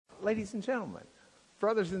Ladies and gentlemen,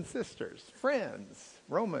 brothers and sisters, friends,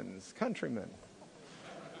 Romans, countrymen.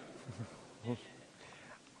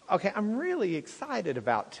 Okay, I'm really excited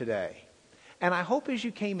about today. And I hope as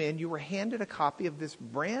you came in, you were handed a copy of this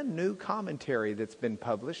brand new commentary that's been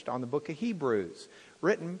published on the book of Hebrews,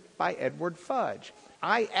 written by Edward Fudge.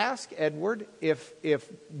 I asked Edward if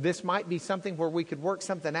this might be something where we could work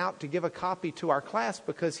something out to give a copy to our class,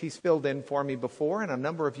 because he's filled in for me before, and a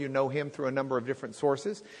number of you know him through a number of different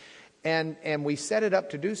sources. And we set it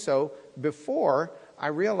up to do so before I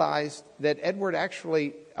realized that Edward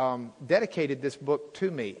actually dedicated this book to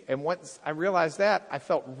me. And once I realized that, I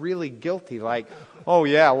felt really guilty, like, oh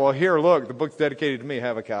yeah, well here, look, the book's dedicated to me,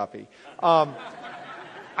 have a copy.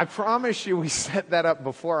 I promise you we set that up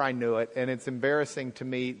before I knew it, and it's embarrassing to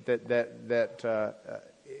me that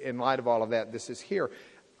in light of all of that, this is here.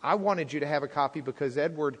 I wanted you to have a copy because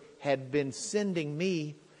Edward had been sending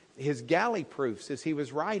me his galley proofs as he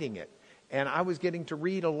was writing it. And I was getting to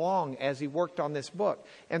read along as he worked on this book.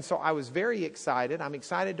 And so I was very excited. I'm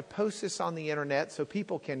excited to post this on the internet so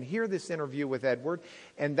people can hear this interview with Edward.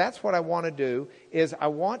 And that's what I want to do, is I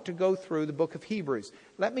want to go through the book of Hebrews.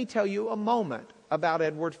 Let me tell you a moment about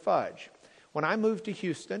Edward Fudge. When I moved to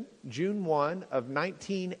Houston, June 1 of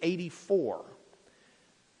 1984,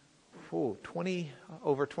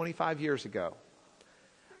 over 25 years ago,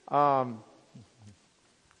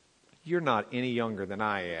 you're not any younger than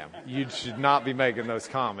I am. You should not be making those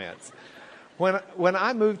comments. When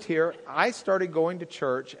I moved here, I started going to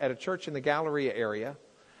church at a church in the Galleria area,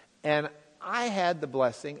 and I had the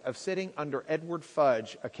blessing of sitting under Edward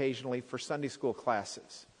Fudge occasionally for Sunday school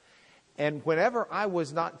classes. And whenever I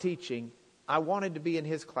was not teaching, I wanted to be in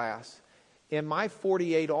his class. In my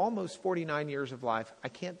 48, almost 49 years of life, I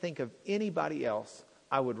can't think of anybody else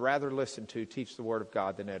I would rather listen to teach the Word of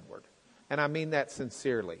God than Edward. And I mean that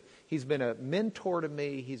sincerely. He's been a mentor to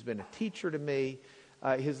me. He's been a teacher to me.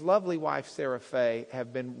 His lovely wife, Sarah Faye,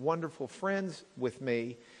 have been wonderful friends with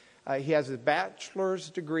me. He has a bachelor's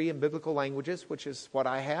degree in biblical languages, which is what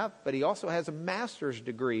I have, but he also has a master's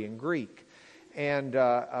degree in Greek. And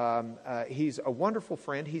he's a wonderful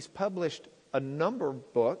friend. He's published a number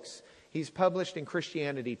of books. He's published in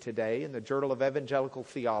Christianity Today, in the Journal of Evangelical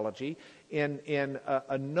Theology, in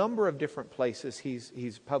a number of different places.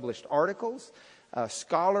 He's published articles,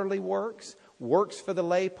 scholarly works, works for the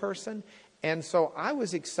layperson. And so I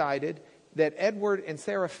was excited that Edward and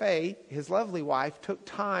Sarah Faye, his lovely wife, took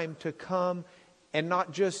time to come and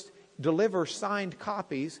not just deliver signed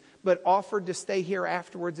copies, but offered to stay here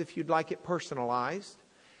afterwards if you'd like it personalized.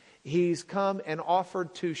 He's come and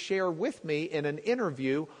offered to share with me in an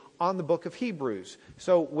interview on the book of Hebrews.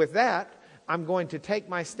 So with that, I'm going to take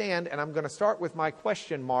my stand, and I'm going to start with my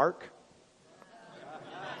question mark.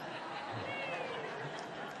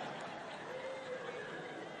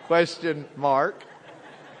 Question mark.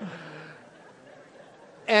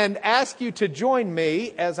 And ask you to join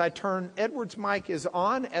me as I turn, Edward's mic is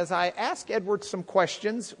on. As I ask Edward some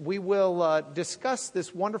questions, we will discuss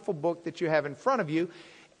this wonderful book that you have in front of you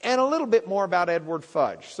and a little bit more about Edward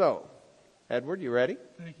Fudge. So, Edward, you ready?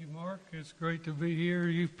 Thank you, Mark. It's great to be here.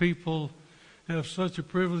 You people have such a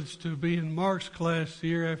privilege to be in Mark's class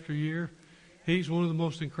year after year. He's one of the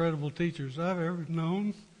most incredible teachers I've ever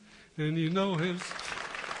known. And you know his...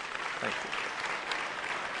 Thank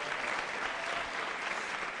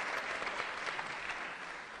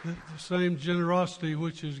you. The same generosity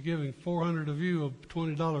which is giving 400 of you a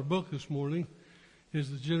 $20 book this morning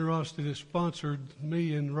is the generosity that sponsored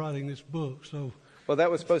me in writing this book. So, well,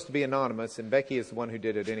 that was supposed to be anonymous, and Becky is the one who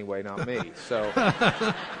did it anyway, not me. So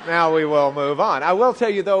now we will move on. I will tell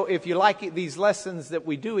you, though, if you like these lessons that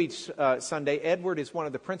we do each Sunday, Edward is one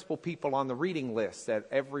of the principal people on the reading list. That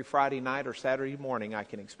every Friday night or Saturday morning, I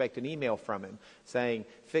can expect an email from him saying,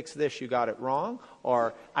 fix this, you got it wrong,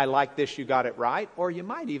 or I like this, you got it right, or you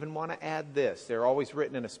might even want to add this. They're always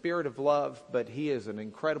written in a spirit of love, but he is an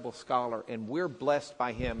incredible scholar, and we're blessed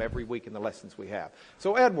by him every week in the lessons we have.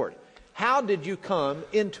 So, Edward, how did you come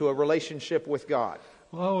into a relationship with God?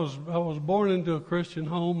 Well, I was born into a Christian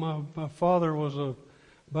home. My father was a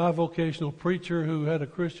bivocational preacher who had a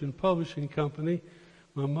Christian publishing company.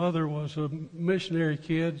 My mother was a missionary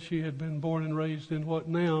kid. She had been born and raised in what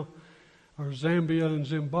now are Zambia and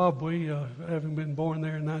Zimbabwe, having been born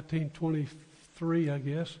there in 1923, I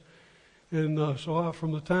guess. And so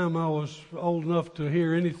from the time I was old enough to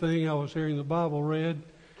hear anything, I was hearing the Bible read.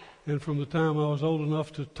 And from the time I was old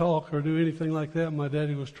enough to talk or do anything like that, my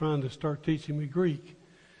daddy was trying to start teaching me Greek.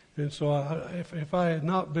 And so if I had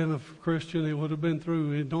not been a Christian, it would have been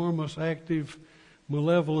through enormous, active,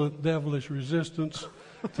 malevolent, devilish resistance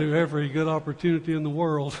to every good opportunity in the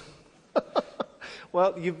world.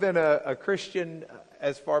 Well, you've been a Christian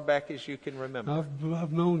as far back as you can remember.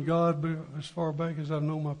 I've known God as far back as I've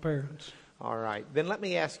known my parents. All right. Then let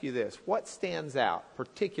me ask you this. What stands out,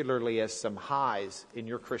 particularly as some highs in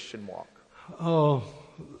your Christian walk?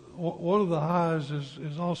 One of the highs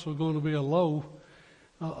is also going to be a low.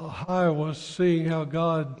 A high was seeing how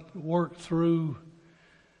God worked through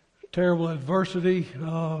terrible adversity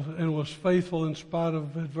and was faithful in spite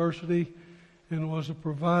of adversity, and was a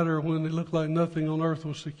provider when it looked like nothing on earth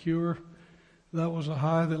was secure. That was a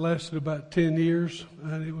high that lasted about 10 years,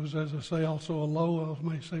 and it was, as I say, also a low. I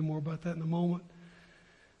may say more about that in a moment.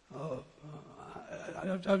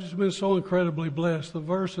 I've just been so incredibly blessed. The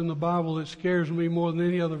verse in the Bible that scares me more than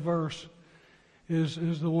any other verse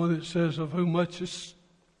is the one that says, "Of whom much is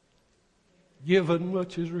given,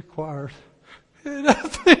 much is required." And I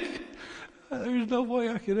think there's no way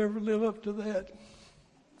I could ever live up to that.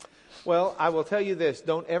 Well, I will tell you this.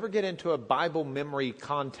 Don't ever get into a Bible memory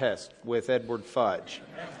contest with Edward Fudge.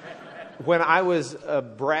 When I was a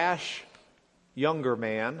brash younger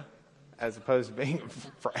man, as opposed to being a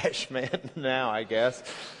fresh man now, I guess,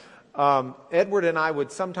 Edward and I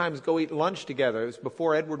would sometimes go eat lunch together. It was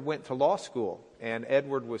before Edward went to law school, and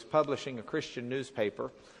Edward was publishing a Christian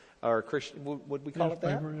newspaper, or Christian, would we call it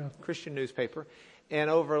that? Yeah. Christian newspaper. And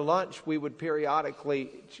over lunch, we would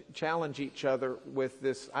periodically challenge each other with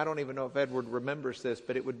this. I don't even know if Edward remembers this,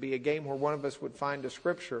 but it would be a game where one of us would find a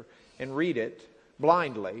scripture and read it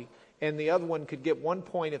blindly, and the other one could get 1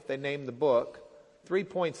 point if they named the book, 3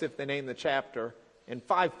 points if they named the chapter, and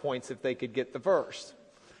 5 points if they could get the verse.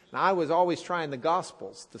 Now, I was always trying the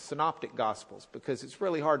Gospels, the Synoptic Gospels, because it's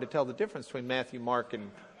really hard to tell the difference between Matthew, Mark,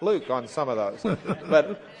 and Luke on some of those.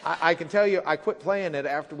 But I can tell you, I quit playing it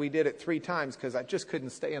after we did it 3 times because I just couldn't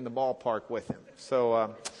stay in the ballpark with him.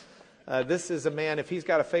 So this is a man, if he's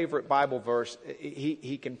got a favorite Bible verse,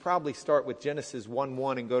 he can probably start with Genesis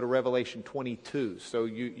 1:1 and go to Revelation 22. So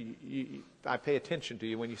I pay attention to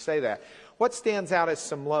you when you say that. What stands out as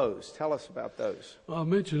some lows? Tell us about those. Well, I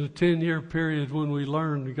mentioned a 10-year period when we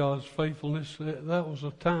learned God's faithfulness. That was a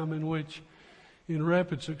time in which, in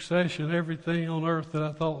rapid succession, everything on earth that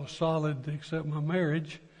I thought was solid except my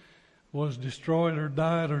marriage was destroyed or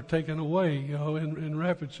died or taken away. In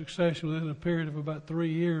rapid succession, within a period of about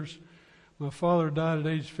 3 years, my father died at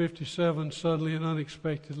age 57 suddenly and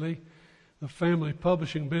unexpectedly. The family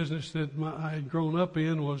publishing business that I had grown up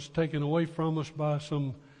in was taken away from us by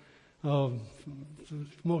some, the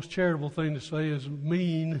most charitable thing to say is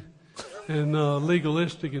mean and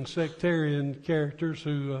legalistic and sectarian characters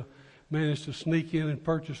who managed to sneak in and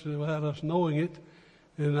purchase it without us knowing it.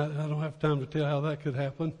 And I don't have time to tell how that could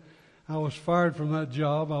happen. I was fired from that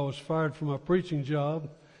job. I was fired from my preaching job.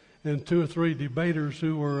 And 2 or 3 debaters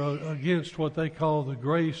who were against what they call the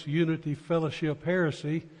grace, unity, fellowship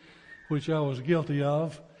heresy, which I was guilty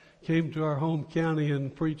of, came to our home county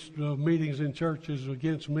and preached meetings in churches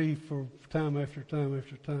against me for time after time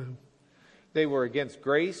after time. They were against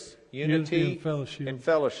grace, unity and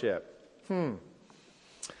fellowship.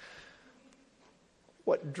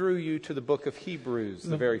 What drew you to the book of Hebrews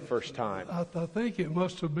the very first time? I think it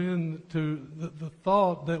must have been to the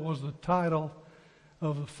thought that was the title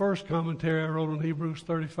of the first commentary I wrote on Hebrews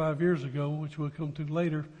 35 years ago, which we'll come to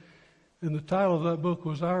later. And the title of that book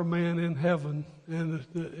was Our Man in Heaven. And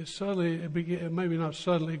it began, maybe not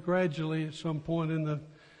suddenly, gradually at some point in the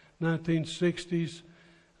 1960s,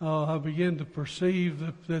 I began to perceive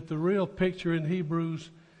that the real picture in Hebrews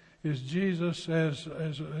is Jesus as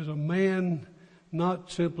a man,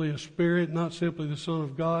 not simply a spirit, not simply the Son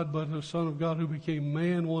of God, but the Son of God who became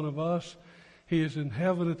man, one of us. He is in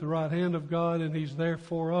heaven at the right hand of God, and He's there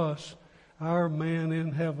for us, our man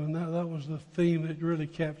in heaven. That was the theme that really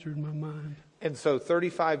captured my mind. And so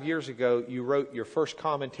 35 years ago, you wrote your first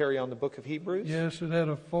commentary on the book of Hebrews? Yes, it had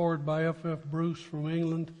a foreword by F.F. Bruce from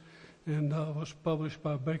England, and was published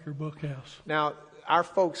by Baker Bookhouse. Now, our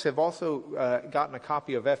folks have also gotten a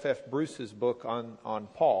copy of F.F. Bruce's book on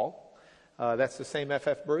Paul. That's the same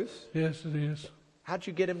F.F. Bruce? Yes, it is. How'd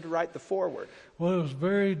you get him to write the foreword? Well, it was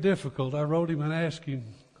very difficult. I wrote him and asked him.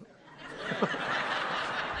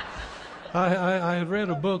 I had read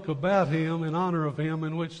a book about him, in honor of him,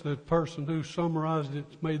 in which the person who summarized it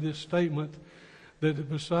made this statement, that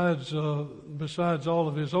besides all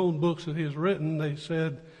of his own books that he has written, they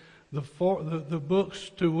said the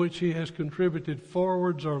books to which he has contributed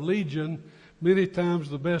forewords are legion, many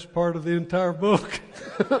times the best part of the entire book.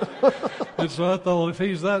 And so I thought, if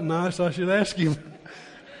he's that nice, I should ask him.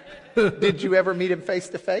 Did you ever meet him face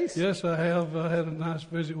to face? Yes, I have. I had a nice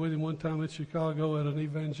visit with him one time in Chicago at an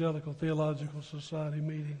Evangelical Theological Society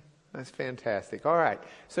meeting. That's fantastic. All right.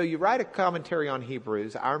 So you write a commentary on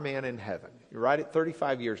Hebrews, Our Man in Heaven. You write it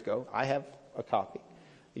 35 years ago. I have a copy.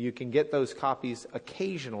 You can get those copies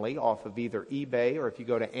occasionally off of either eBay, or if you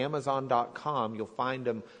go to Amazon.com, you'll find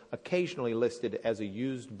them occasionally listed as a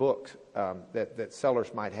used book that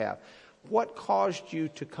sellers might have. What caused you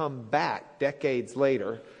to come back decades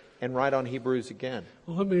later and write on Hebrews again?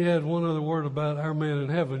 Well, let me add one other word about Our Man in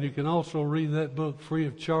Heaven. You can also read that book free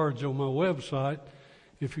of charge on my website.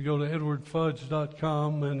 If you go to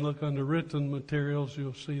edwardfudge.com and look under written materials,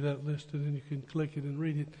 you'll see that listed, and you can click it and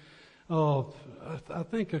read it. I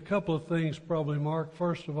think a couple of things probably, Mark.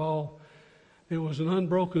 First of all, it was an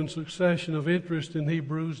unbroken succession of interest in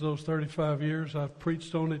Hebrews those 35 years. I've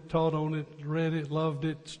preached on it, taught on it, read it, loved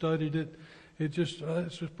it, studied it. It's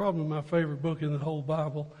just probably my favorite book in the whole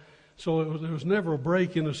Bible. So there was never a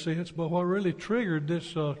break in a sense. But what really triggered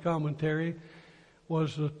this commentary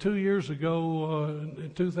was 2 years ago,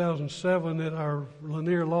 in 2007, at our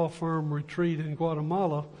Lanier Law Firm retreat in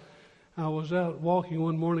Guatemala. I was out walking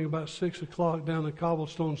one morning about 6 o'clock down the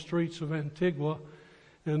cobblestone streets of Antigua,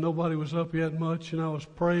 and nobody was up yet much, and I was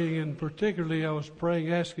praying, and particularly I was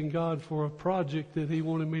praying, asking God for a project that He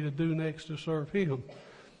wanted me to do next to serve Him.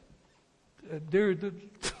 During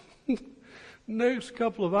the next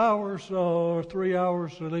couple of hours, or 3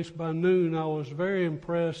 hours, at least by noon, I was very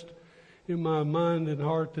impressed in my mind and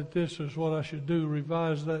heart that this is what I should do,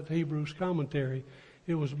 revise that Hebrews commentary.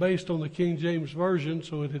 It was based on the King James Version,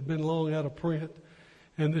 so it had been long out of print.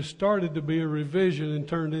 And this started to be a revision and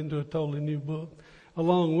turned into a totally new book.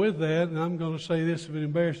 Along with that, and I'm going to say this if it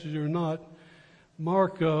embarrasses you or not,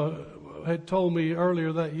 Mark had told me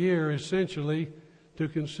earlier that year, essentially, to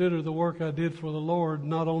consider the work I did for the Lord,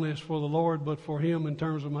 not only as for the Lord, but for Him in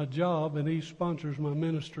terms of my job. And he sponsors my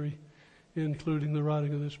ministry, including the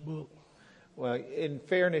writing of this book. Well, in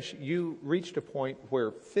fairness, you reached a point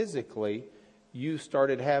where physically you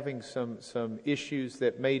started having some issues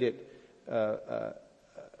that made it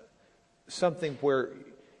something where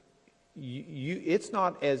it's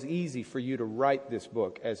not as easy for you to write this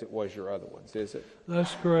book as it was your other ones, is it?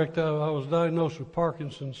 That's correct. I was diagnosed with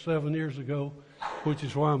Parkinson's 7 years ago, which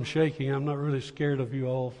is why I'm shaking. I'm not really scared of you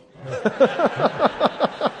all.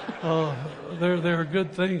 There are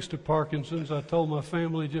good things to Parkinson's. I told my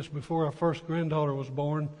family just before our first granddaughter was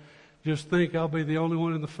born, just think I'll be the only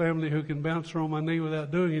one in the family who can bounce her on my knee without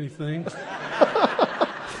doing anything.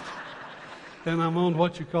 And I'm on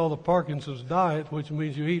what you call the Parkinson's diet, which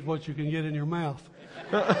means you eat what you can get in your mouth.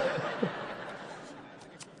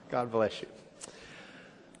 God bless you.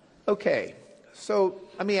 Okay, so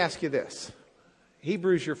let me ask you this.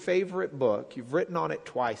 Hebrews, your favorite book. You've written on it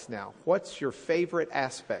twice now. What's your favorite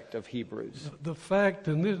aspect of Hebrews? The fact,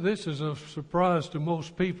 and this is a surprise to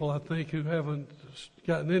most people, I think, who haven't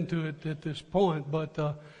gotten into it at this point, but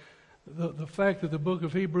the fact that the book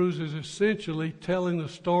of Hebrews is essentially telling the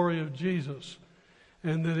story of Jesus,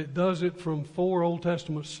 and that it does it from 4 Old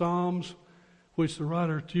Testament Psalms, which the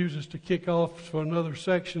writer uses to kick off for another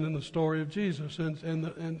section in the story of Jesus.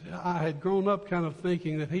 And I had grown up kind of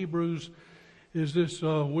thinking that Hebrews is this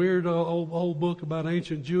weird old book about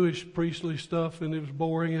ancient Jewish priestly stuff, and it was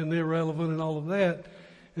boring and irrelevant and all of that.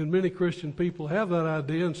 And many Christian people have that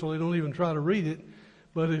idea, and so they don't even try to read it.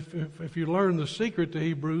 But if you learn the secret to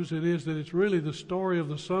Hebrews, it is that it's really the story of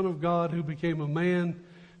the Son of God who became a man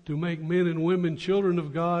to make men and women children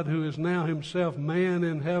of God, who is now Himself man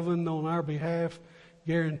in heaven on our behalf,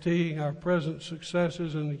 guaranteeing our present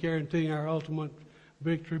successes and guaranteeing our ultimate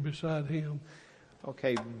victory beside Him.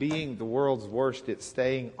 Okay, being the world's worst at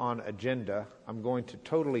staying on agenda, I'm going to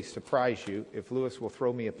totally surprise you if Lewis will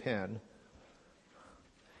throw me a pen.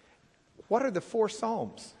 What are the 4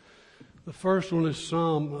 Psalms? The first one is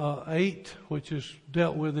Psalm 8, which is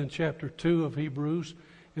dealt with in chapter 2 of Hebrews,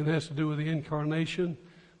 and has to do with the incarnation.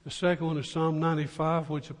 The second one is Psalm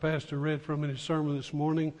 95, which the pastor read from in his sermon this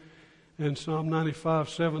morning. And Psalm 95,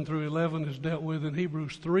 7 through 11 is dealt with in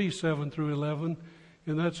Hebrews 3, 7 through 11.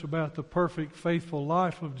 And that's about the perfect, faithful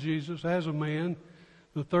life of Jesus as a man.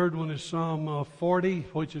 The third one is Psalm 40,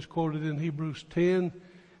 which is quoted in Hebrews 10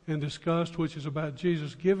 and discussed, which is about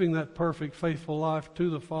Jesus giving that perfect, faithful life to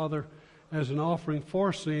the Father as an offering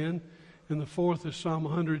for sin. And the fourth is Psalm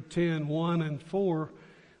 110, 1 and 4,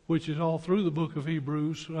 which is all through the book of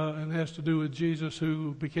Hebrews and has to do with Jesus,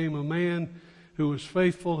 who became a man, who was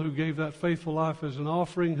faithful, who gave that faithful life as an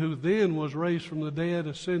offering, who then was raised from the dead,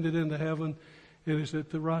 ascended into heaven, and is at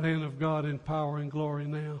the right hand of God in power and glory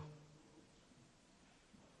now.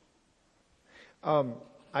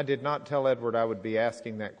 I did not tell Edward I would be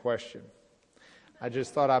asking that question. I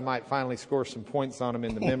just thought I might finally score some points on him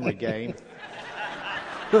in the memory game.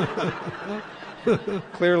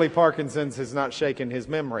 Clearly Parkinson's has not shaken his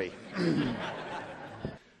memory.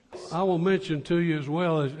 I will mention to you as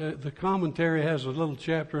well, the commentary has a little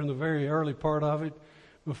chapter in the very early part of it,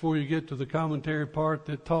 before you get to the commentary part,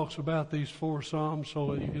 that talks about these 4 Psalms,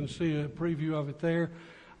 so you can see a preview of it there.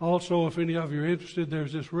 Also, if any of you are interested,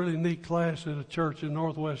 there's this really neat class at a church in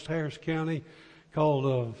northwest Harris County called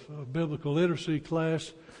a Biblical Literacy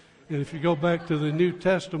class. And if you go back to the New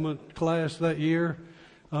Testament class that year,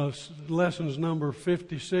 lessons number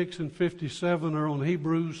 56 and 57 are on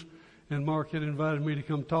Hebrews, and Mark had invited me to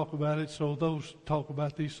come talk about it, so those talk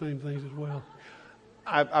about these same things as well.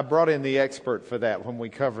 I brought in the expert for that when we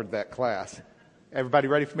covered that class. Everybody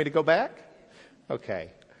ready for me to go back? Okay.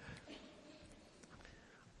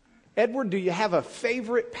 Edward, do you have a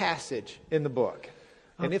favorite passage in the book?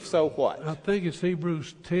 And if so, what? I think it's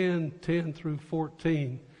Hebrews 10 through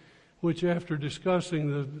 14, which after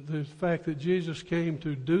discussing the fact that Jesus came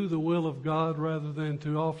to do the will of God rather than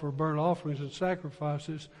to offer burnt offerings and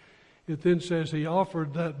sacrifices, it then says he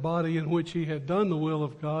offered that body in which he had done the will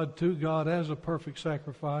of God to God as a perfect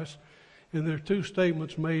sacrifice. And there are 2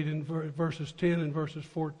 statements made in verses 10 and verses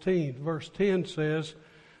 14. Verse 10 says,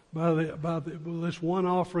 by this one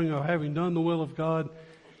offering of having done the will of God,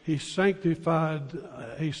 he sanctified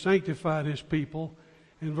his people.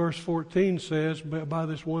 And verse 14 says, by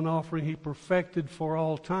this one offering he perfected for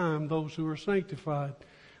all time those who are sanctified,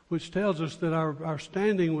 which tells us that our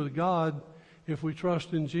standing with God, if we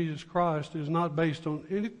trust in Jesus Christ, is not based on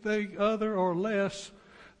anything other or less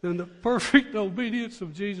than the perfect obedience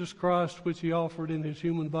of Jesus Christ, which he offered in his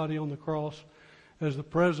human body on the cross as the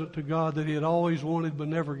present to God that he had always wanted but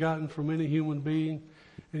never gotten from any human being.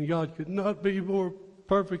 And God could not be more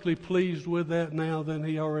perfectly pleased with that now than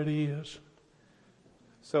he already is.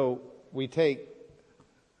 So we take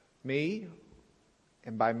me,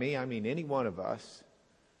 and by me I mean any one of us.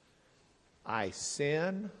 I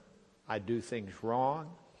sin. I do things wrong.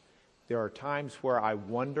 There are times where I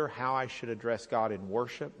wonder how I should address God in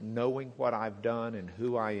worship, knowing what I've done and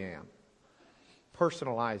who I am.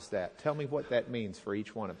 Personalize that. Tell me what that means for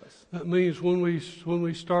each one of us. That means when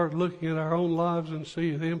we start looking at our own lives and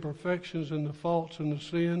see the imperfections and the faults and the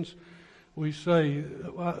sins, we say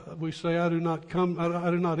I do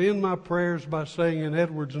not end my prayers by saying in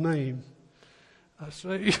Edward's name. I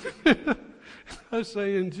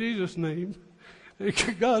say in Jesus' name.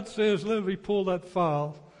 God says, let me pull that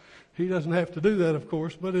file. He doesn't have to do that, of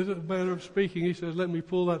course, but as a matter of speaking, he says, let me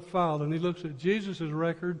pull that file. And he looks at Jesus'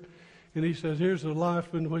 record, and he says, here's a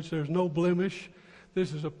life in which there's no blemish.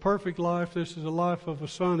 This is a perfect life. This is a life of a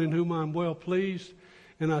son in whom I'm well pleased.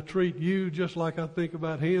 And I treat you just like I think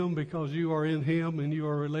about him, because you are in him and you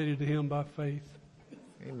are related to him by faith.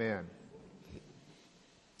 Amen.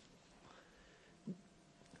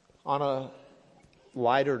 On a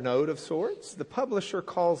lighter note of sorts, the publisher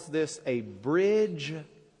calls this a bridge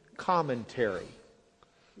commentary.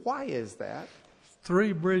 Why is that?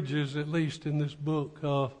 3 bridges, at least, in this book,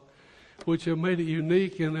 which have made it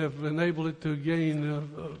unique and have enabled it to gain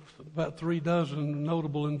about 3 dozen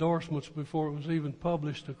notable endorsements before it was even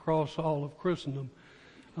published across all of Christendom.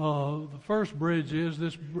 The first bridge is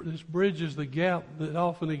this bridges the gap that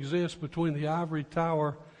often exists between the ivory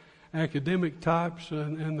tower academic types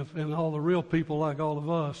and all the real people like all of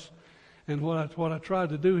us. And what I tried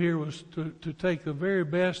to do here was to take the very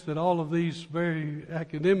best that all of these very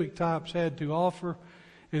academic types had to offer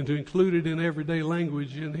and to include it in everyday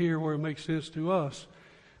language in here where it makes sense to us.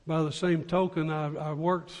 By the same token, I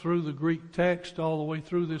worked through the Greek text all the way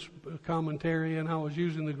through this commentary, and I was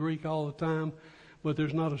using the Greek all the time, but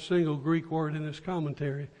there's not a single Greek word in this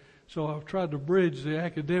commentary. So I've tried to bridge the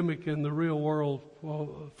academic and the real world,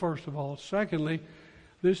 first of all. Secondly,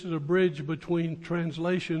 this is a bridge between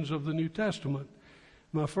translations of the New Testament.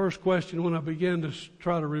 My first question when I began to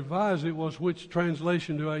try to revise it was, which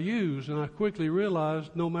translation do I use? And I quickly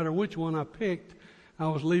realized no matter which one I picked, I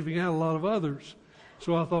was leaving out a lot of others.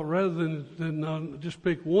 So I thought rather than just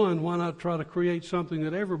pick one, why not try to create something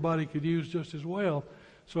that everybody could use just as well?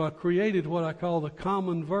 So I created what I call the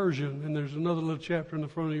common version, and there's another little chapter in the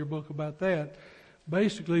front of your book about that.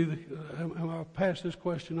 Basically, am I past this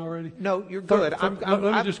question already? No, you're good. Let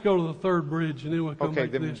me just go to the third bridge, and then we'll come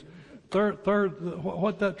back to this.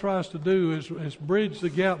 What that tries to do is bridge the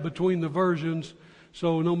gap between the versions,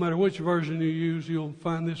 so no matter which version you use, you'll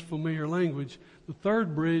find this familiar language. The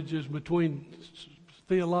third bridge is between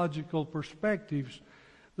theological perspectives.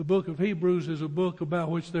 The book of Hebrews is a book about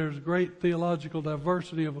which there's great theological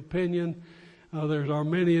diversity of opinion. There's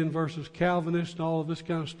Arminian versus Calvinist, all of this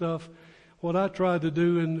kind of stuff. What I tried to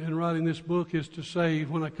do in writing this book is to say,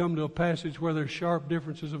 when I come to a passage where there's sharp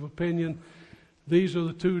differences of opinion, these are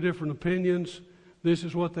the 2 different opinions, This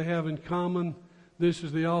is what they have in common. This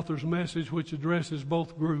is the author's message, which addresses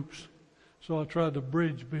both groups. So I tried to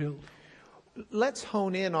bridge build. Let's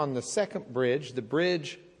hone in on the second bridge, the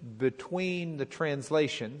bridge between the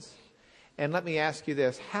translations. And let me ask you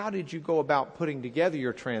this. How did you go about putting together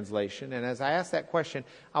your translation? And as I ask that question,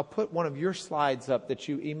 I'll put one of your slides up that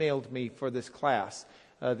you emailed me for this class,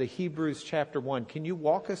 the Hebrews chapter 1. Can you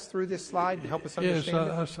walk us through this slide and help us understand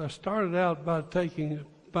it? Yes, I started out by picking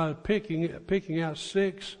out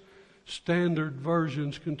 6 standard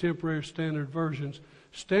versions, contemporary standard versions.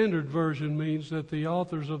 Standard version means that the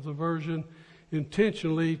authors of the version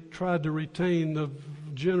intentionally tried to retain the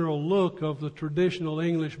general look of the traditional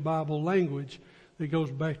English Bible language that goes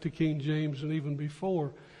back to King James and even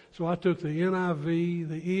before. So I took the NIV,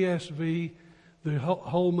 the ESV, the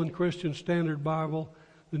Holman Christian Standard Bible,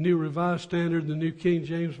 the New Revised Standard, the New King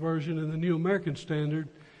James Version, and the New American Standard,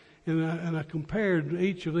 and I compared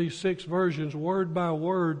each of these 6 versions word by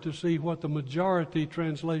word to see what the majority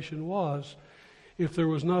translation was. If there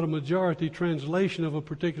was not a majority translation of a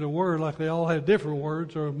particular word, like they all had different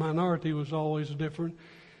words, or a minority was always different,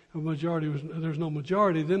 there's no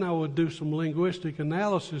majority, then I would do some linguistic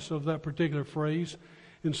analysis of that particular phrase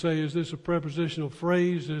and say, is this a prepositional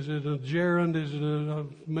phrase? Is it a gerund? Is it a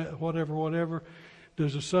whatever?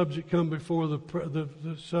 Does the subject come before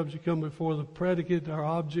the subject come before the predicate or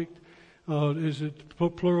object? Is it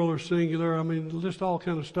plural or singular? I mean, just all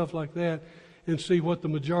kind of stuff like that, and see what the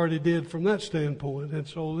majority did from that standpoint. And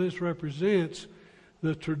so this represents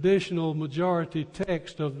the traditional majority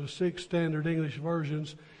text of the 6 standard English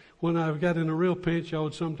versions. When I got in a real pinch, I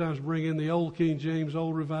would sometimes bring in the Old King James,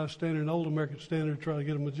 Old Revised Standard, and Old American Standard to try to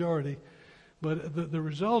get a majority. But the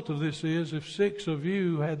result of this is, if 6 of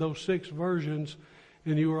you had those 6 versions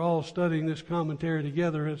and you were all studying this commentary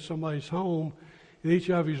together at somebody's home, and each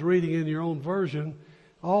of you is reading in your own version,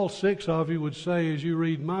 all 6 of you would say, as you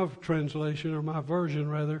read my translation, or my version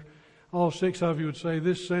rather, all 6 of you would say,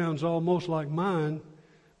 this sounds almost like mine,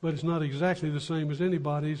 but it's not exactly the same as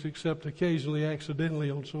anybody's, except occasionally accidentally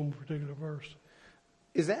on some particular verse.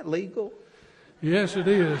 Is that legal? Yes, it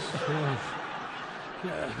is.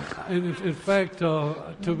 And in fact,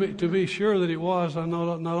 to be sure that it was, I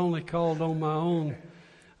not only called on my own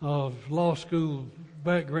law school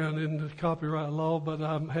background in the copyright law, but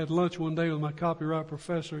I had lunch one day with my copyright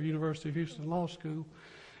professor at University of Houston Law School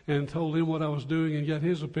and told him what I was doing and got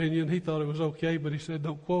his opinion. He thought it was okay, but he said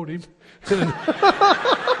don't quote him.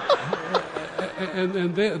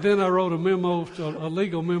 and then I wrote a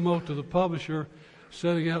legal memo to the publisher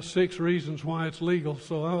setting out 6 reasons why it's legal,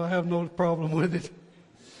 so I have no problem with it.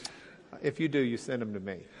 If you do, you send them to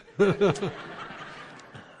me.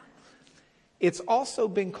 It's also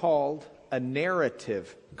been called a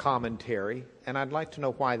narrative commentary, and I'd like to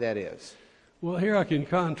know why that is. Well, here I can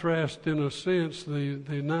contrast, in a sense, the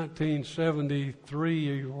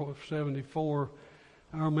 1973 or 74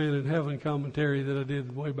 Our Man in Heaven commentary that I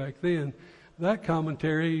did way back then. That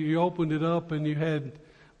commentary, you opened it up and you had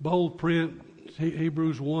bold print,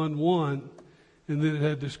 Hebrews 1:1, and then it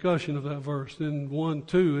had discussion of that verse. Then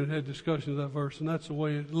 1:2, it had discussion of that verse, and that's the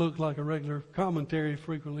way it looked like a regular commentary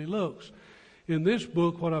frequently looks. In this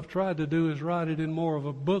book, what I've tried to do is write it in more of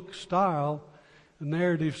a book style, a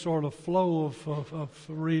narrative sort of flow of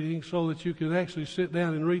reading, so that you can actually sit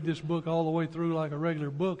down and read this book all the way through like a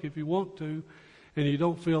regular book if you want to, and you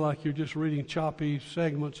don't feel like you're just reading choppy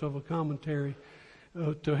segments of a commentary.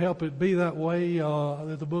 To help it be that way,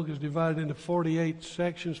 the book is divided into 48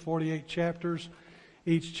 sections, 48 chapters.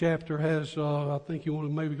 Each chapter has, I think you want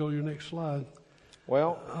to maybe go to your next slide.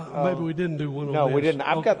 Well, maybe we didn't do one on no, this. we didn't.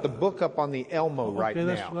 I've got the book up on the Elmo right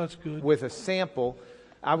now. That's good. With a sample.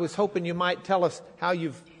 I was hoping you might tell us how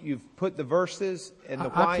you've put the verses and the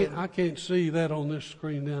why. I can't see that on this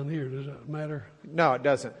screen down here. Does that matter? No, it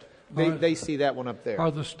doesn't. They see that one up there.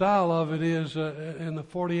 Or the style of it is, in the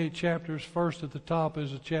 48 chapters, first at the top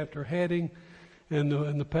is a chapter heading and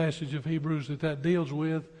the passage of Hebrews that deals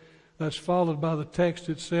with. That's followed by the text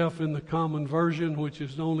itself in the common version, which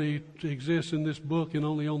is only exists in this book and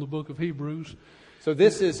only on the book of Hebrews. So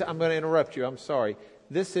this is, I'm going to interrupt you, I'm sorry.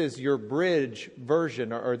 This is your bridge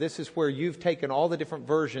version, or this is where you've taken all the different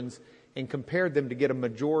versions and compared them to get a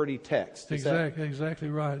majority text. Exactly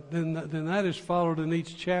right. Then that is followed in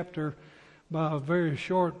each chapter by a very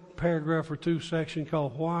short paragraph or 2 section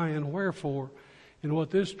called Why and Wherefore. And what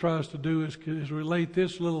this tries to do is relate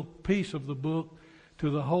this little piece of the book to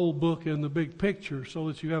the whole book and the big picture, so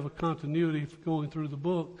that you have a continuity going through the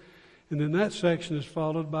book. And then that section is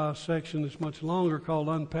followed by a section that's much longer called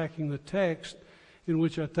Unpacking the Text, in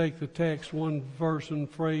which I take the text one verse and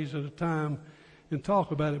phrase at a time and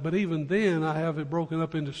talk about it. But even then, I have it broken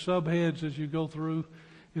up into subheads as you go through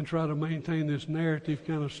and try to maintain this narrative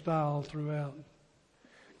kind of style throughout.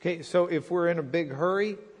 Okay, so if we're in a big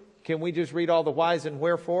hurry, can we just read all the whys and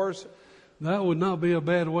wherefores? That would not be a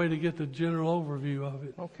bad way to get the general overview of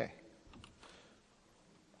it. Okay.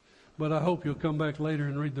 But I hope you'll come back later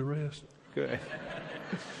and read the rest. Good.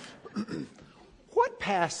 What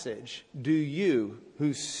passage do you,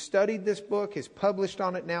 who studied this book, is published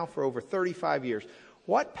on it now for over 35 years,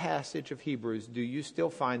 what passage of Hebrews do you still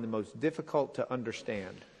find the most difficult to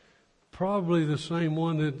understand? Probably the same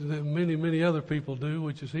one that many, many other people do,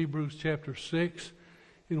 which is Hebrews chapter 6,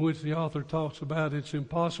 in which the author talks about it's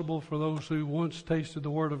impossible for those who once tasted the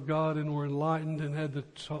Word of God and were enlightened and had the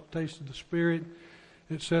taste of the Spirit,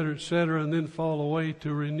 etc., and then fall away,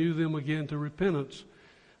 to renew them again to repentance.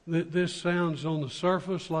 This sounds on the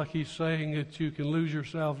surface like he's saying that you can lose your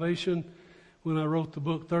salvation. When I wrote the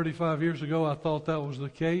book 35 years ago, I thought that was the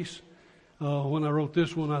case. When I wrote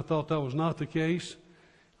this one, I thought that was not the case.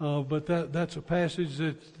 But that's a passage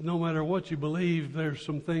that no matter what you believe, there's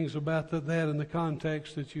some things about that in the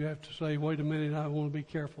context that you have to say, wait a minute, I want to be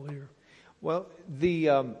careful here. Well,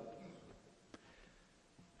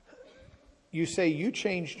 you say you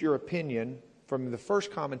changed your opinion from the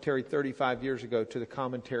first commentary 35 years ago to the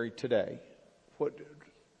commentary today.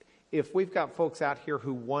 If we've got folks out here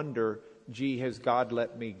who wonder, gee, has God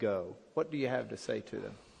let me go? What do you have to say to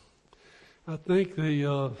them? I think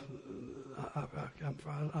I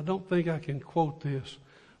don't think I can quote this.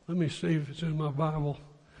 Let me see if it's in my Bible.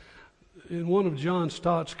 In one of John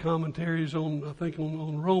Stott's commentaries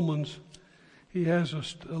on Romans, he has a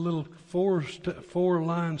little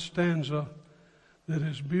four-line stanza that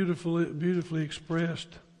is beautifully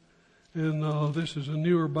expressed. And this is a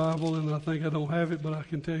newer Bible, and I think I don't have it, but I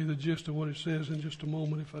can tell you the gist of what it says in just a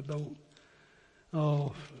moment if I don't.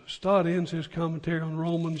 Stott ends his commentary on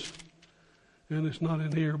Romans, and it's not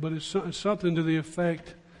in here, but it's something to the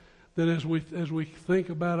effect that as we think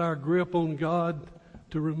about our grip on God,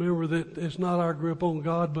 to remember that it's not our grip on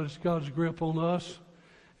God, but it's God's grip on us.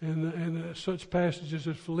 And such passages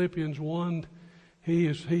as Philippians 1, He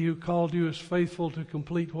who called you is faithful to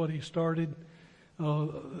complete what He started.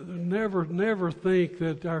 Never think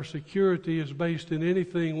that our security is based in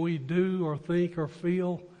anything we do or think or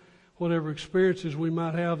feel. Whatever experiences we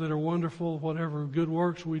might have that are wonderful, whatever good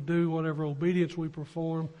works we do, whatever obedience we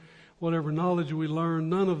perform, whatever knowledge we learn,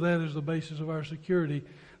 none of that is the basis of our security.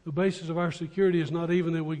 The basis of our security is not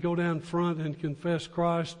even that we go down front and confess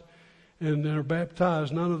Christ and are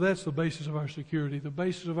baptized. None of that's the basis of our security. The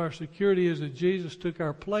basis of our security is that Jesus took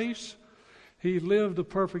our place. He lived the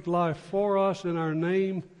perfect life for us in our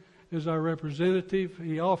name as our representative.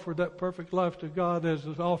 He offered that perfect life to God as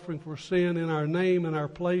an offering for sin in our name and our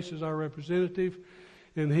place as our representative.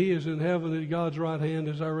 And He is in heaven at God's right hand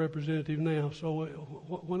as our representative now. So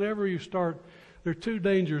whenever you start, there are two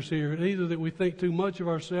dangers here. Either that we think too much of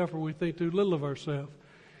ourselves or we think too little of ourselves.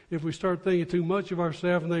 If we start thinking too much of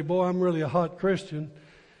ourselves and think, boy, I'm really a hot Christian,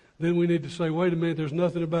 then we need to say, wait a minute, there's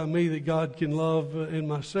nothing about me that God can love in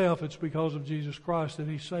myself. It's because of Jesus Christ that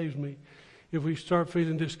He saves me. If we start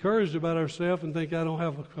feeling discouraged about ourselves and think I don't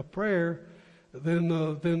have a prayer, then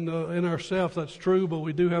in ourselves that's true, but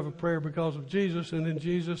we do have a prayer because of Jesus. And in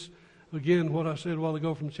Jesus, again, what I said a while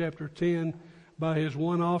ago from chapter 10, by His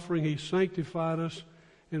one offering He sanctified us,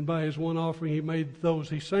 and by His one offering He made those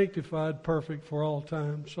He sanctified perfect for all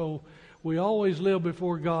time. So we always live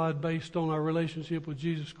before God based on our relationship with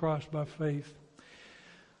Jesus Christ by faith.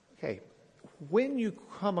 Okay. When you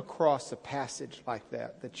come across a passage like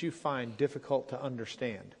that you find difficult to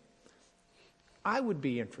understand, I would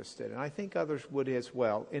be interested, and I think others would as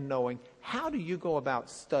well, in knowing how do you go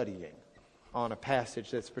about studying on a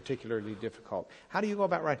passage that's particularly difficult? How do you go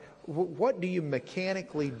about writing? What do you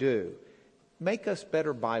mechanically do? Make us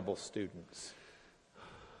better Bible students.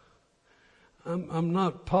 I'm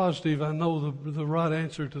not positive I know the right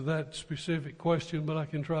answer to that specific question, but I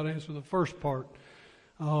can try to answer the first part.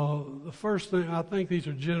 The first thing, I think these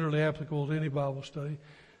are generally applicable to any Bible study.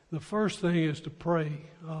 The first thing is to pray.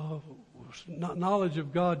 Knowledge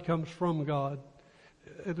of God comes from God.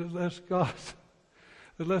 Unless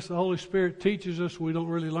the Holy Spirit teaches us, we don't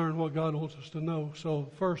really learn what God wants us to know.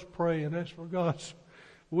 So first pray and ask for God's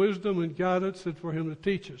wisdom and guidance and for Him to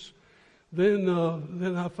teach us. Then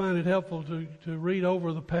I find it helpful to read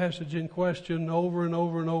over the passage in question over and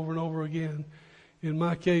over and over and over again. In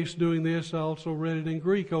my case, doing this, I also read it in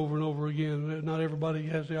Greek over and over again. Not everybody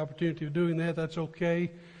has the opportunity of doing that. That's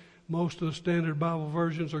okay. Most of the standard Bible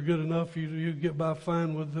versions are good enough. You get by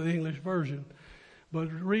fine with the English version.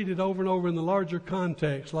 But read it over and over in the larger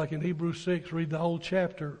context, like in Hebrews 6, read the whole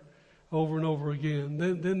chapter over and over again.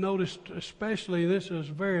 Then notice, especially, this is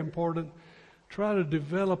very important, try to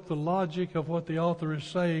develop the logic of what the author is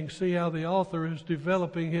saying. See how the author is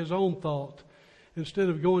developing his own thought. Instead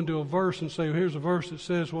of going to a verse and say, well, here's a verse that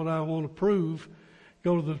says what I want to prove,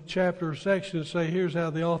 go to the chapter or section and say, here's how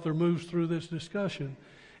the author moves through this discussion.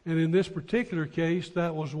 And in this particular case,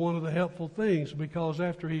 that was one of the helpful things, because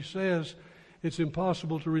after he says it's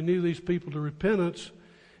impossible to renew these people to repentance,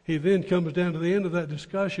 he then comes down to the end of that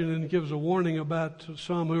discussion and gives a warning about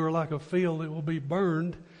some who are like a field that will be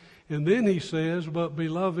burned. And then he says, but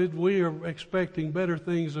beloved, we are expecting better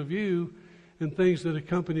things of you and things that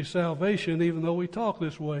accompany salvation, even though we talk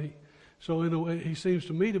this way. So in a way, he seems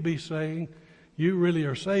to me to be saying, you really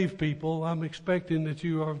are saved people. I'm expecting that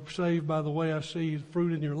you are saved by the way I see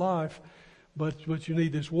fruit in your life, but you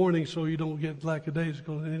need this warning so you don't get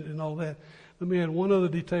lackadaisical and all that. Let me add one other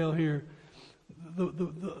detail here.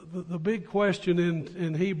 The big question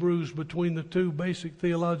in Hebrews between the two basic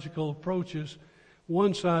theological approaches,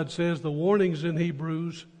 one side says the warnings in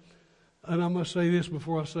Hebrews, and I must say this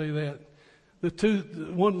before I say that.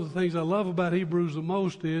 One of the things I love about Hebrews the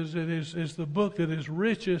most is it's the book that is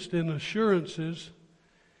richest in assurances,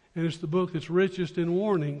 and it's the book that's richest in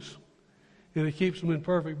warnings, and it keeps them in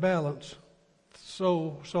perfect balance.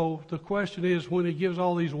 So the question is, when he gives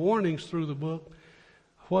all these warnings through the book,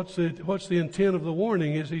 what's the intent of the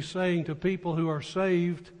warning? Is he saying to people who are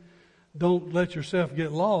saved, don't let yourself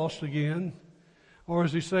get lost again? Or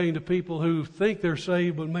is he saying to people who think they're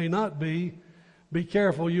saved but may not be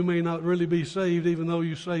careful, you may not really be saved even though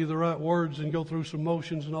you say the right words and go through some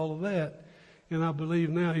motions and all of that. And I believe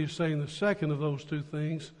now he's saying the second of those two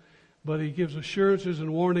things. But he gives assurances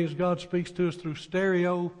and warnings. God speaks to us through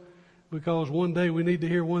stereo, because one day we need to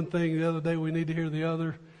hear one thing, the other day we need to hear the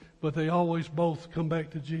other. But they always both come back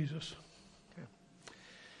to Jesus. Okay.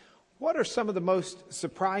 What are some of the most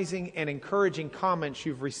surprising and encouraging comments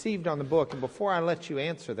you've received on the book? And before I let you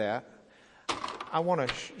answer that, I want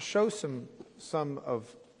to show some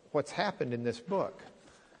of what's happened in this book.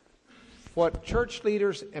 What church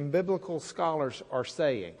leaders and biblical scholars are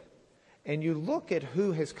saying. And you look at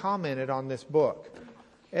who has commented on this book.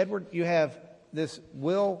 Edward, you have this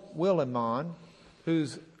Will Willimon,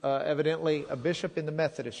 who's evidently a bishop in the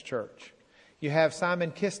Methodist Church. You have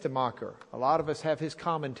Simon Kistemacher. A lot of us have his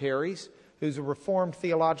commentaries, who's a Reformed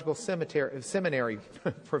Theological Seminary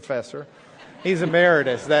professor. He's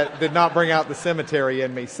emeritus. That did not bring out the cemetery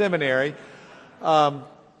in me. Seminary.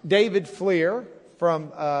 David Fleer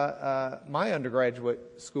from my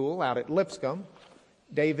undergraduate school out at Lipscomb.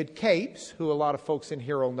 David Capes, who a lot of folks in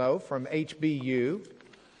here will know, from HBU.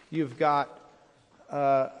 You've got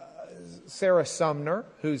Sarah Sumner,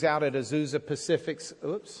 who's out at Azusa Pacific.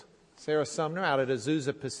 Sarah Sumner out at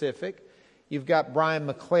Azusa Pacific. You've got Brian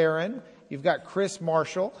McLaren. You've got Chris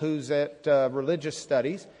Marshall, who's at Religious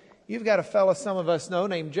Studies. You've got a fellow some of us know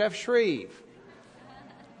named Jeff Shreve,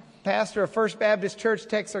 pastor of First Baptist Church,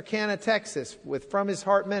 Texarkana, Texas, with From His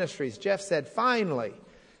Heart Ministries. Jeff said, finally,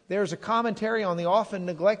 there's a commentary on the often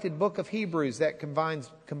neglected book of Hebrews that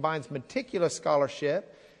combines meticulous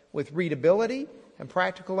scholarship with readability and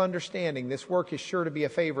practical understanding. This work is sure to be a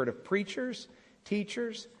favorite of preachers,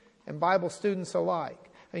 teachers, and Bible students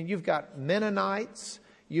alike. And you've got Mennonites,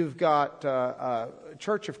 you've got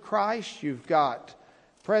Church of Christ, you've got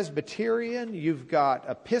Presbyterian, you've got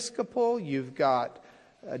Episcopal, you've got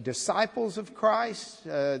Disciples of Christ.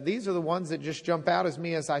 These are the ones that just jump out as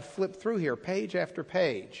me as I flip through here, page after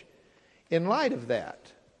page. In light of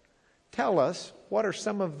that, tell us, what are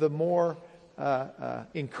some of the more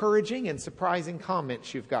encouraging and surprising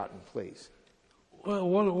comments you've gotten, please? Well,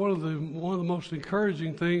 one of the most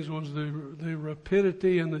encouraging things was the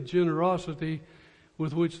rapidity and the generosity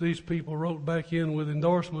with which these people wrote back in with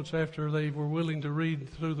endorsements after they were willing to read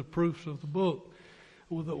through the proofs of the book.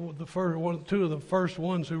 Two of the first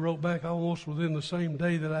ones who wrote back almost within the same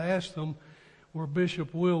day that I asked them were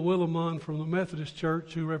Bishop Will Willimon from the Methodist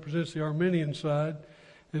Church, who represents the Arminian side,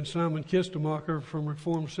 and Simon Kistemacher from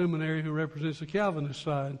Reformed Seminary, who represents the Calvinist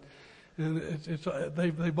side. And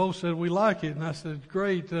they both said, we like it. And I said,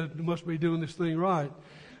 great, must be doing this thing right.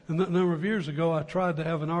 And a number of years ago, I tried to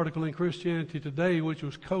have an article in Christianity Today, which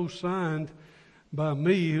was co-signed by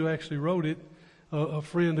me, who actually wrote it, a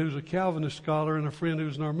friend who's a Calvinist scholar and a friend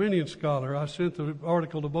who's an Arminian scholar. I sent the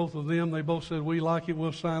article to both of them. They both said, we like it,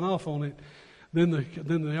 we'll sign off on it. Then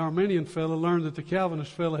the Arminian fellow learned that the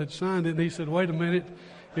Calvinist fellow had signed it, and he said, wait a minute,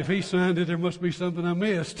 if he signed it, there must be something I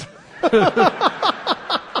missed.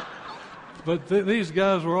 But these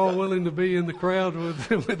guys were all willing to be in the crowd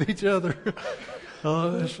with each other.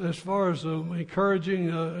 As far as encouraging,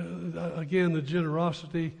 again, the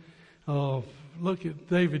generosity, look at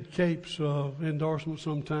David Cape's endorsement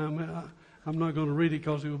sometime. I'm not going to read it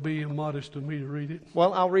because it would be immodest of me to read it.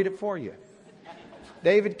 Well, I'll read it for you.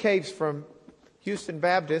 David Capes from Houston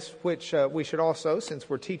Baptist, which we should also, since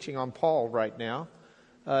we're teaching on Paul right now,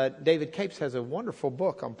 David Capes has a wonderful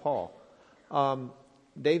book on Paul.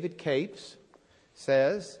 David Capes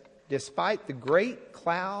says, despite the great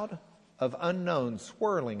cloud of unknown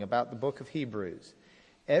swirling about the book of Hebrews,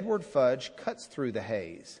 Edward Fudge cuts through the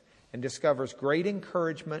haze and discovers great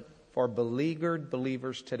encouragement for beleaguered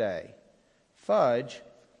believers today. Fudge,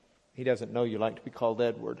 he doesn't know you like to be called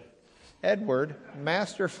Edward. Edward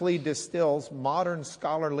masterfully distills modern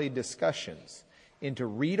scholarly discussions into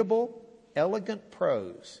readable, elegant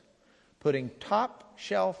prose, putting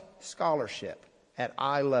top-shelf scholarship at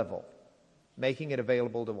eye level, making it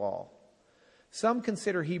available to all. Some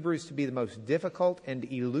consider Hebrews to be the most difficult and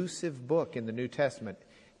elusive book in the New Testament.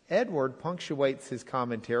 Edward punctuates his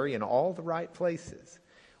commentary in all the right places,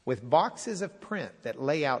 with boxes of print that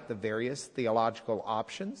lay out the various theological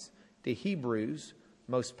options to Hebrews'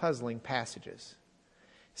 most puzzling passages.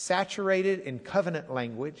 Saturated in covenant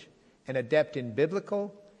language and adept in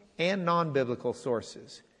biblical and non-biblical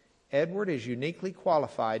sources, Edward is uniquely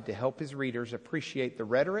qualified to help his readers appreciate the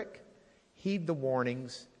rhetoric, heed the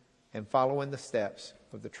warnings, and follow in the steps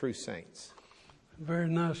of the true saints. Very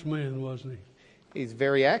nice man, wasn't he? He's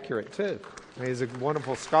very accurate, too. He's a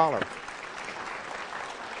wonderful scholar.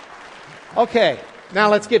 Okay, now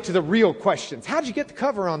let's get to the real questions. How'd you get the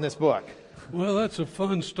cover on this book? Well, that's a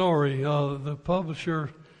fun story. The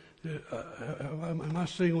publisher, am I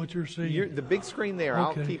seeing what you're seeing? The big screen there.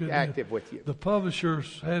 Okay, I'll keep good active deal. with you. The publisher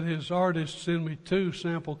had his artist send me 2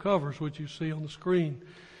 sample covers, which you see on the screen.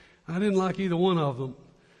 I didn't like either one of them,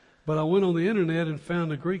 but I went on the internet and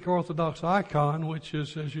found a Greek Orthodox icon, which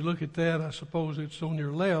is, as you look at that, I suppose it's on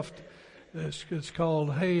your left. It's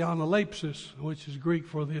called He Analepsis, which is Greek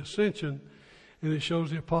for the Ascension, and it shows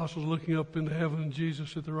the apostles looking up into heaven and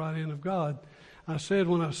Jesus at the right hand of God. I said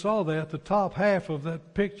when I saw that, the top half of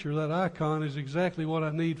that picture, that icon, is exactly what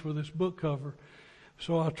I need for this book cover.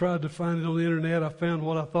 So I tried to find it on the internet. I found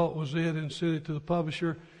what I thought was it and sent it to the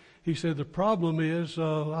publisher. He said, the problem is,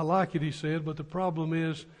 I like it, he said, but the problem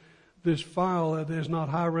is this file is not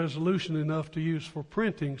high resolution enough to use for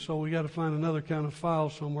printing, so we got to find another kind of file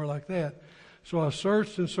somewhere like that. So I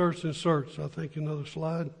searched and searched and searched. I think another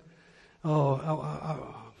slide. I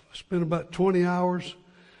spent about 20 hours,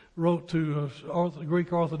 wrote to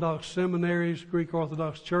Greek Orthodox seminaries, Greek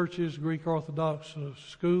Orthodox churches, Greek Orthodox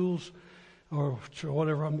schools, or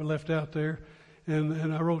whatever I'm left out there.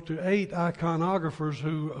 And I wrote to 8 iconographers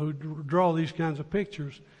who draw these kinds of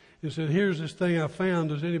pictures. And said, here's this thing I found.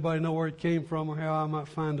 Does anybody know where it came from or how I might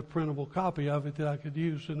find a printable copy of it that I could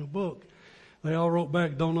use in a book? They all wrote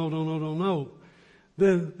back, don't know, don't know, don't know.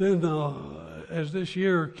 Then as we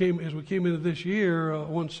came into this year,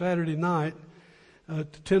 one Saturday night,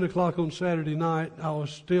 at 10 o'clock on Saturday night, I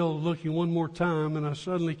was still looking one more time, and I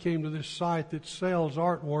suddenly came to this site that sells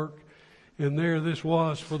artwork, and there this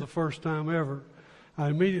was for the first time ever. I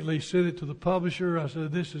immediately sent it to the publisher. I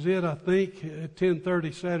said, this is it, I think. At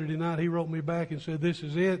 10:30 Saturday night, he wrote me back and said, this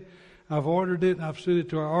is it. I've ordered it. I've sent it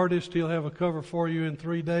to our artist. He'll have a cover for you in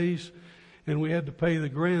 3 days. And we had to pay the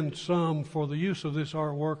grand sum for the use of this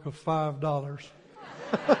artwork of $5.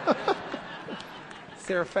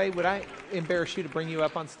 Sarah Faye, would I embarrass you to bring you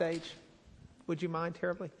up on stage? Would you mind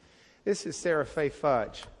terribly? This is Sarah Faye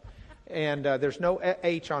Fudge. And there's no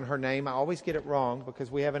H on her name. I always get it wrong because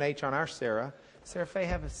we have an H on our Sarah. Sarah Faye,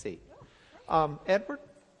 have a seat. Edward,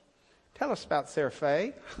 tell us about Sarah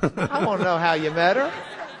Faye. I want to know how you met her.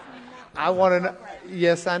 I want to know.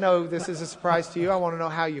 Yes, I know this is a surprise to you. I want to know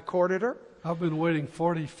how you courted her. I've been waiting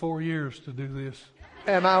 44 years to do this.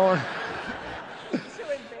 And I want to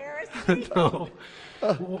embarrass me. No.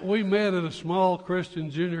 We met at a small Christian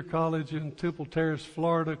junior college in Temple Terrace,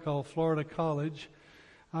 Florida, called Florida College.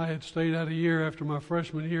 I had stayed out a year after my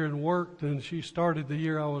freshman year and worked, and she started the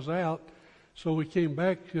year I was out. So we came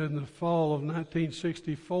back in the fall of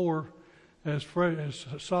 1964 as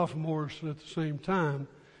sophomores at the same time.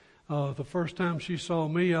 The first time she saw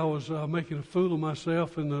me, I was making a fool of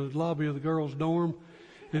myself in the lobby of the girls' dorm.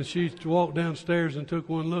 And she walked downstairs and took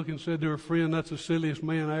one look and said to her friend, that's the silliest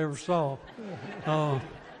man I ever saw.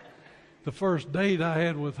 The first date I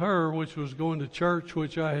had with her, which was going to church,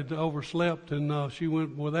 which I had overslept, and she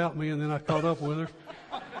went without me, and then I caught up with her.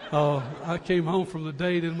 I came home from the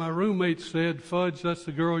date, and my roommate said, Fudge, that's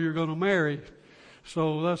the girl you're going to marry.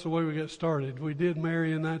 So that's the way we got started. We did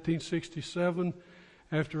marry in 1967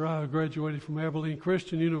 after I graduated from Abilene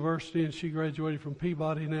Christian University, and she graduated from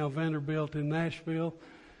Peabody, now Vanderbilt in Nashville.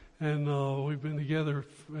 And we've been together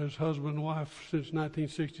as husband and wife since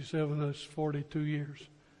 1967. That's 42 years.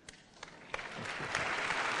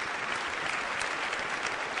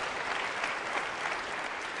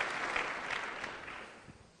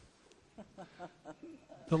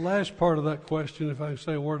 The last part of that question, if I can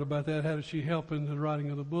say a word about that, how did she help in the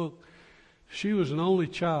writing of the book? She was an only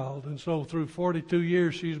child, and so through 42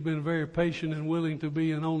 years she's been very patient and willing to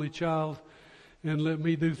be an only child and let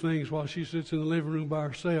me do things while she sits in the living room by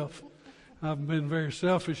herself. I've been very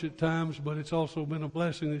selfish at times, but it's also been a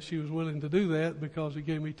blessing that she was willing to do that because it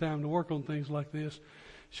gave me time to work on things like this.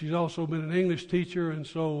 She's also been an English teacher, and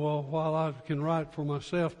so while I can write for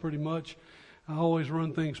myself pretty much, I always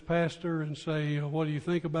run things past her and say, what do you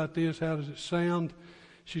think about this? How does it sound?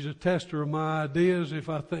 She's a tester of my ideas. If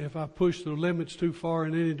I push the limits too far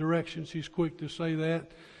in any direction, she's quick to say that.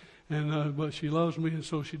 And but she loves me, and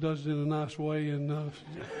so she does it in a nice way, and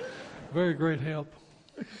very great help.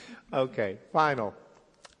 Okay, final.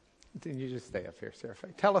 You just stay up here, Sarah.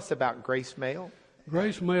 Tell us about Grace Mail.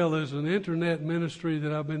 Grace Mail is an internet ministry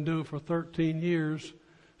that I've been doing for 13 years.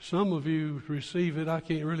 Some of you receive it. I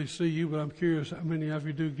can't really see you, but I'm curious how many of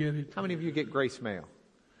you do get it. How many of you get Grace Mail?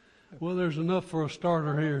 Well, there's enough for a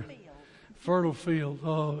starter here. Fertile Field.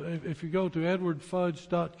 If you go to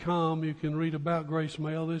edwardfudge.com, you can read about Grace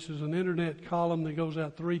Mail. This is an internet column that goes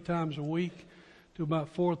out 3 times a week to about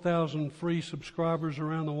 4,000 free subscribers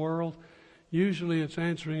around the world. Usually it's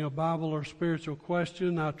answering a Bible or spiritual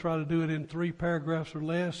question. I try to do it in 3 paragraphs or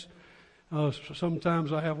less.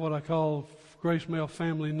 Sometimes I have what I call Grace Mail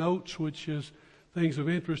Family Notes, which is things of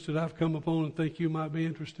interest that I've come upon and think you might be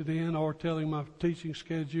interested in, or telling my teaching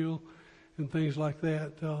schedule and things like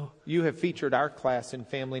that. You have featured our class in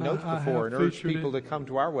Family Notes before and urged people to come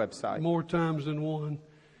to our website. More times than one.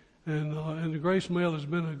 And the Grace Mail has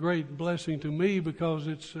been a great blessing to me because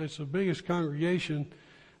it's the biggest congregation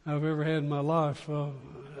I've ever had in my life.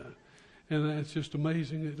 And it's just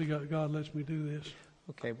amazing that God lets me do this.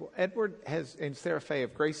 Okay, well, Edward and Sarah Faye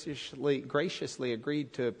have graciously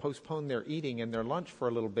agreed to postpone their eating and their lunch for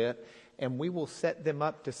a little bit, and we will set them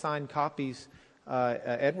up to sign copies.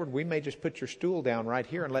 Edward, we may just put your stool down right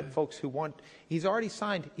here and let folks who want. He's already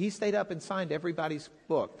signed. He stayed up and signed everybody's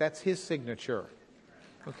book. That's his signature.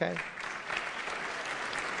 Okay?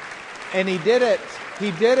 And he did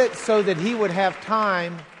it so that he would have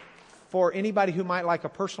time for anybody who might like a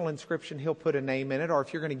personal inscription. He'll put a name in it, or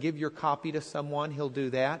if you're going to give your copy to someone, he'll do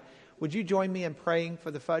that. Would you join me in praying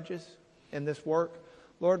for the Fudges in this work?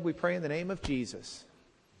 Lord, we pray in the name of Jesus,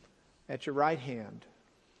 at your right hand,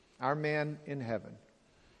 our man in heaven.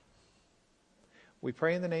 We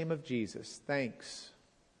pray in the name of Jesus. Thanks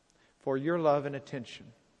for your love and attention,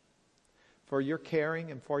 for your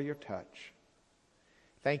caring and for your touch.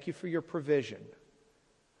 Thank you for your provision,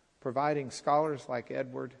 providing scholars like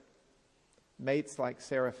Edward, mates like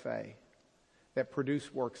Sarah Faye, that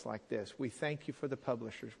produce works like this. We thank you for the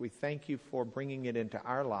publishers. We thank you for bringing it into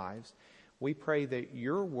our lives. We pray that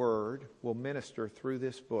your word will minister through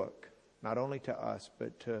this book, not only to us,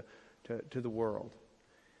 but to the world.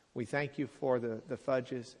 We thank you for the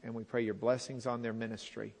Fudges, and we pray your blessings on their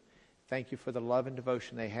ministry. Thank you for the love and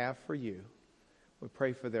devotion they have for you. We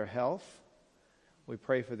pray for their health. We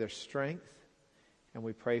pray for their strength. And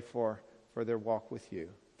we pray for their walk with you.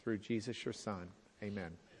 Through Jesus, your Son.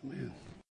 Amen. Amen.